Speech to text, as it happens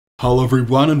Hello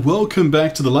everyone and welcome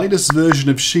back to the latest version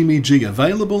of Shimeji,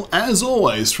 available as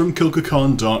always from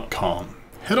Cachomon.com.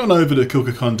 Head on over to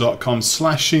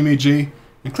Cachomon.com/shimeji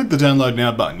and click the download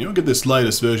now button. You'll get this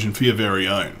latest version for your very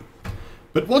own.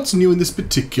 But what's new in this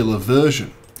particular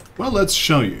version? Well, let's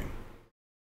show you.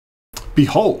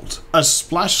 Behold, a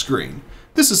splash screen.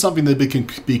 This is something that can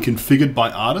be configured by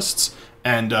artists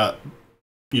and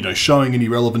showing any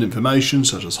relevant information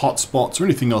such as hotspots or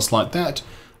anything else like that.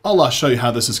 I'll show you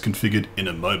how this is configured in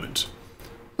a moment.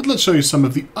 But let's show you some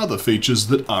of the other features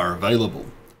that are available.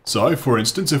 So, for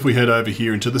instance, if we head over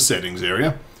here into the settings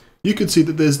area, you can see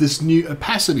that there's this new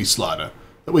opacity slider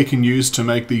that we can use to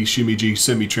make the shimeji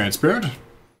semi-transparent.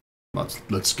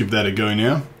 Let's give that a go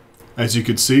now. As you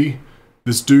can see,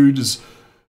 this dude is,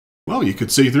 well, you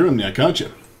could see through him now, can't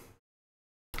you?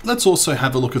 Let's also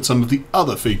have a look at some of the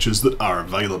other features that are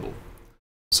available.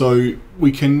 So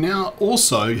we can now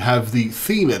also have the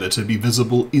theme editor be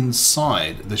visible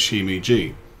inside the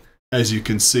shimeji. As you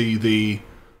can see,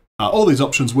 all these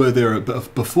options were there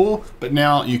before, but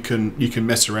now you can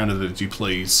mess around with it as you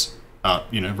please.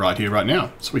 Right here, right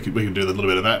now. So we can do a little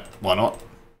bit of that. Why not?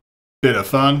 Bit of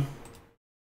fun.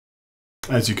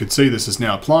 As you can see, this is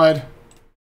now applied,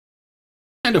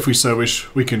 and if we so wish,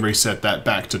 we can reset that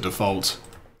back to default,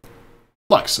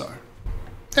 like so.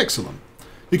 Excellent.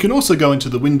 You can also go into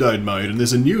the windowed mode, and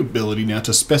there's a new ability now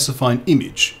to specify an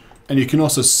image. And you can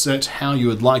also set how you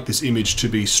would like this image to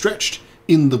be stretched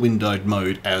in the windowed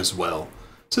mode as well.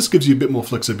 So this gives you a bit more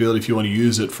flexibility if you want to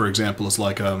use it, for example, as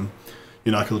like a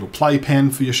little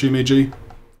playpen for your shimeji.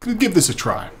 Give this a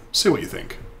try. See what you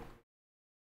think.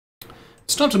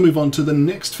 It's time to move on to the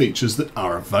next features that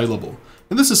are available.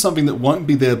 And this is something that won't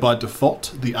be there by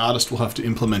default. The artist will have to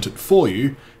implement it for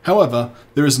you. However,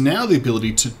 there is now the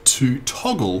ability to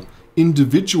toggle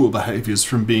individual behaviors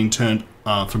from being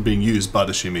used by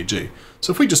the shimeji.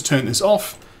 So if we just turn this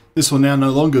off, this will now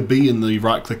no longer be in the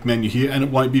right-click menu here, and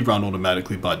it won't be run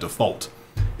automatically by default.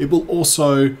 It will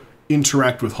also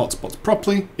interact with hotspots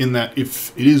properly, in that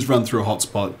if it is run through a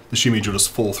hotspot, the shimeji will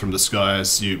just fall from the sky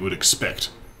as you would expect.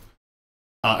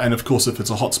 And of course, if it's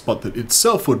a hotspot that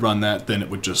itself would run that, then it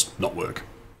would just not work.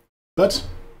 But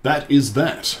that is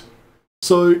that.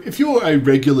 So if you're a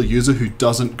regular user who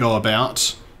doesn't go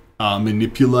about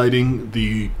manipulating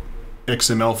the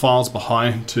XML files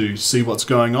behind to see what's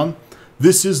going on,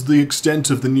 this is the extent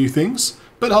of the new things,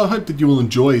 but I hope that you will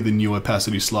enjoy the new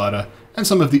opacity slider and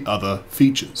some of the other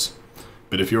features.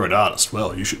 But if you're an artist,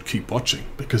 well, you should keep watching,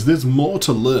 because there's more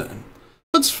to learn.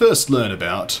 Let's first learn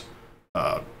about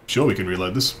sure, we can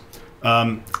reload this.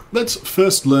 Let's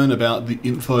first learn about the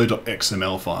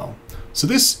info.xml file. So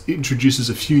this introduces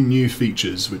a few new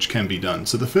features which can be done.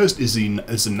 So the first is the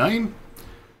name,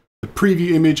 the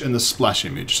preview image, and the splash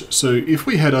image. So if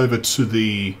we head over to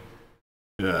the,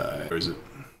 where is it?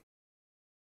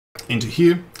 Into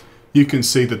here, you can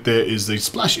see that there is the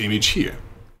splash image here.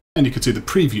 And you can see the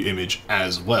preview image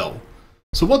as well.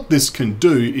 So what this can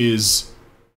do is,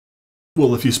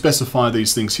 well, if you specify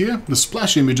these things here, the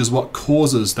splash image is what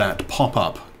causes that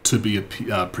pop-up to be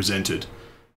presented.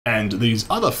 And these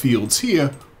other fields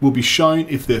here will be shown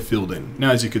if they're filled in.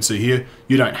 Now, as you can see here,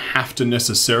 you don't have to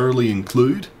necessarily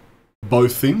include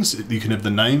both things. You can have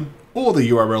the name or the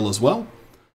URL as well.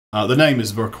 The name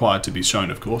is required to be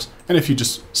shown, of course. And if you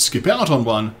just skip out on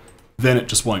one, then it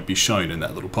just won't be shown in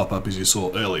that little pop-up as you saw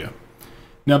earlier.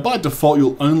 Now, by default,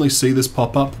 you'll only see this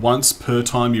pop-up once per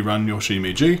time you run your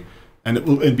shimeji. And it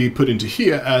will be put into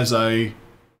here as a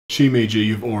shimeji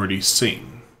you've already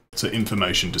seen. So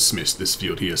information dismissed, this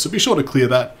field here. So be sure to clear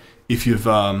that if you're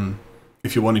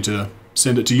wanting to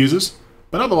send it to users.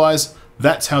 But otherwise,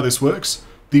 that's how this works.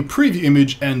 The preview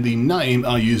image and the name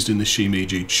are used in the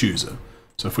shimeji chooser.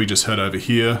 So if we just head over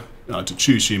here to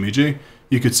choose shimeji,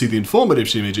 you can see the informative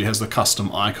shimeji has the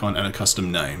custom icon and a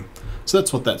custom name. So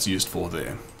that's what that's used for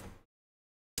there.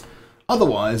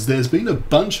 Otherwise, there's been a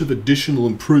bunch of additional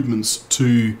improvements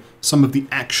to some of the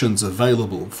actions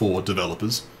available for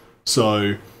developers.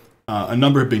 So a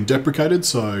number have been deprecated.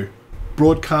 So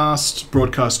broadcast,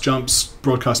 broadcast jumps,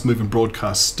 broadcast move, and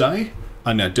broadcast stay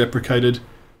are now deprecated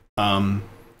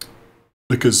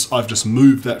because I've just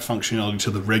moved that functionality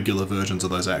to the regular versions of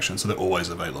those actions, so they're always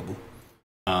available.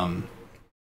 In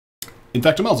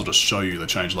fact, I might as well just show you the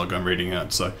changelog I'm reading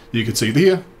out. So you can see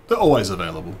here, they're always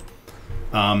available.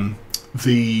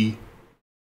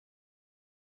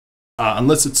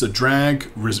 Unless it's a drag,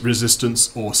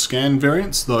 resistance, or scan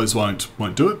variants, those won't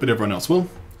do it, but everyone else will.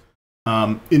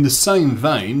 In the same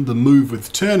vein, the move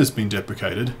with turn has been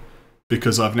deprecated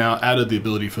because I've now added the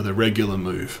ability for the regular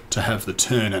move to have the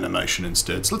turn animation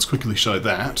instead. So let's quickly show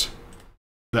that.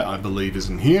 That I believe is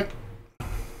in here.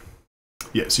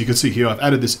 Yeah, so you can see here I've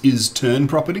added this is turn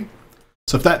property.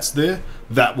 So if that's there,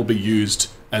 that will be used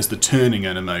as the turning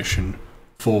animation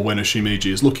for when a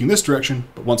shimeji is looking this direction,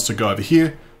 but wants to go over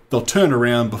here, they'll turn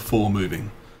around before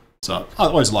moving. So I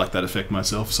always like that effect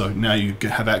myself, so now you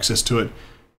have access to it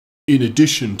in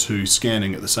addition to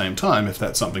scanning at the same time if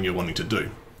that's something you're wanting to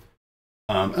do.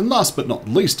 And last but not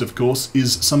least, of course,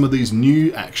 is some of these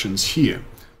new actions here.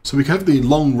 So we have the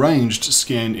long-ranged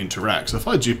scan interact. So if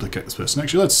I duplicate this person,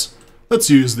 actually let's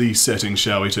use the settings,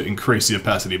 shall we, to increase the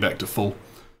opacity back to full.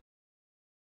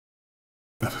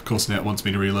 Of course, now it wants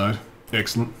me to reload.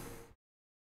 Excellent.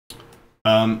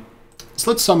 So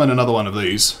let's summon another one of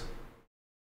these.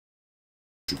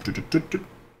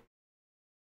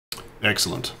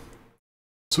 Excellent.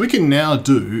 So we can now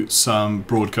do some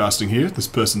broadcasting here. This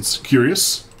person's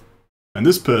curious. And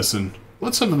this person,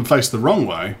 let's have them face the wrong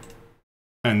way.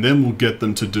 And then we'll get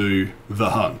them to do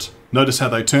the hunt. Notice how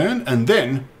they turn and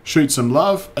then shoot some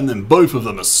love, and then both of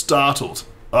them are startled.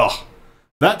 Oh,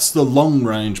 that's the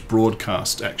long-range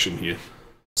broadcast action here.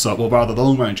 So, well, rather the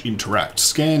long-range interact,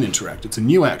 scan interact. It's a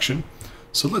new action.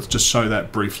 So let's just show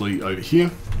that briefly over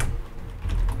here.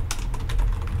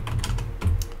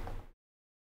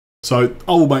 So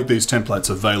I will make these templates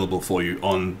available for you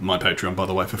on my Patreon, by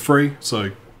the way, for free.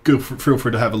 So feel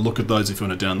free to have a look at those if you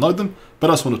want to download them. But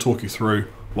I just want to talk you through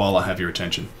while I have your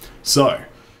attention. So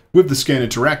with the scan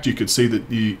interact, you could see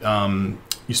that you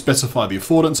specify the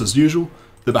affordance as usual,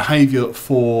 the behavior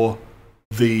for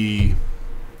the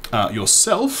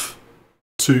yourself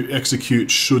to execute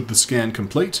should the scan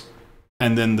complete,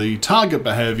 and then the target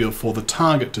behavior for the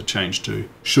target to change to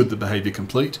should the behavior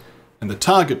complete. And the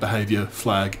target behavior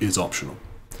flag is optional.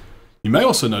 You may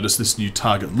also notice this new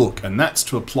target look, and that's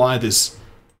to apply this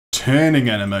turning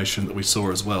animation that we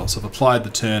saw as well. So I've applied the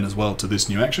turn as well to this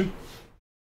new action.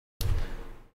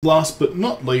 Last but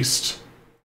not least,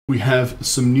 we have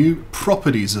some new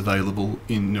properties available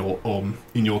in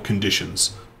your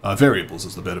conditions. Variables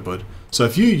is the better word. So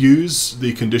if you use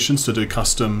the conditions to do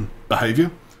custom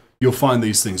behavior, you'll find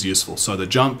these things useful. So the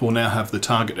jump will now have the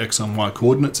target X and Y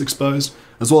coordinates exposed,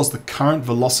 as well as the current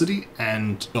velocity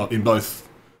and in both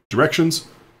directions.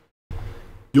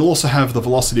 You'll also have the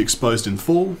velocity exposed in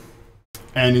full.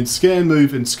 And in scan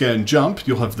move and scan jump,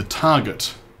 you'll have the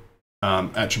target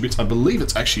attributes. I believe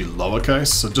it's actually lowercase,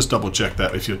 so just double check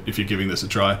that if you're giving this a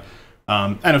try.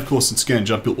 And of course in scan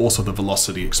jump, you'll also have the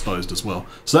velocity exposed as well.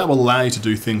 So that will allow you to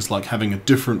do things like having a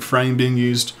different frame being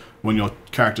used when your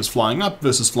character's flying up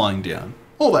versus flying down,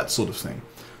 all that sort of thing.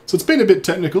 So it's been a bit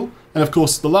technical, and of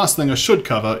course the last thing I should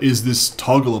cover is this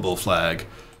toggleable flag.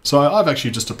 So I've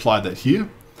actually just applied that here.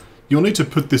 You'll need to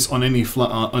put this on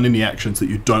any actions that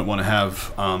you don't want to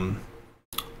have,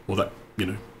 or that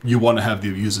you want to have the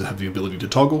user have the ability to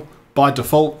toggle. By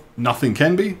default, nothing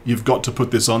can be. You've got to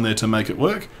put this on there to make it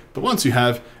work. But once you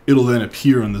have, it'll then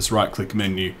appear in this right-click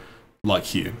menu, like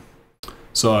here.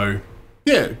 So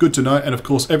yeah, good to know. And of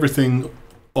course, everything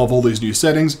of all these new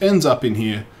settings ends up in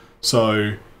here.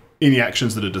 So any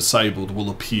actions that are disabled will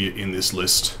appear in this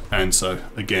list. And so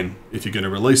again, if you're going to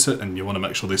release it and you want to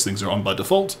make sure these things are on by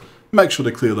default, make sure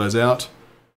to clear those out.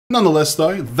 Nonetheless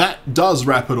though, that does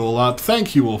wrap it all up.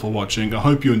 Thank you all for watching. I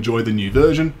hope you enjoyed the new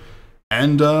version,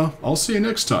 and I'll see you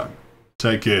next time.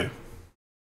 Take care.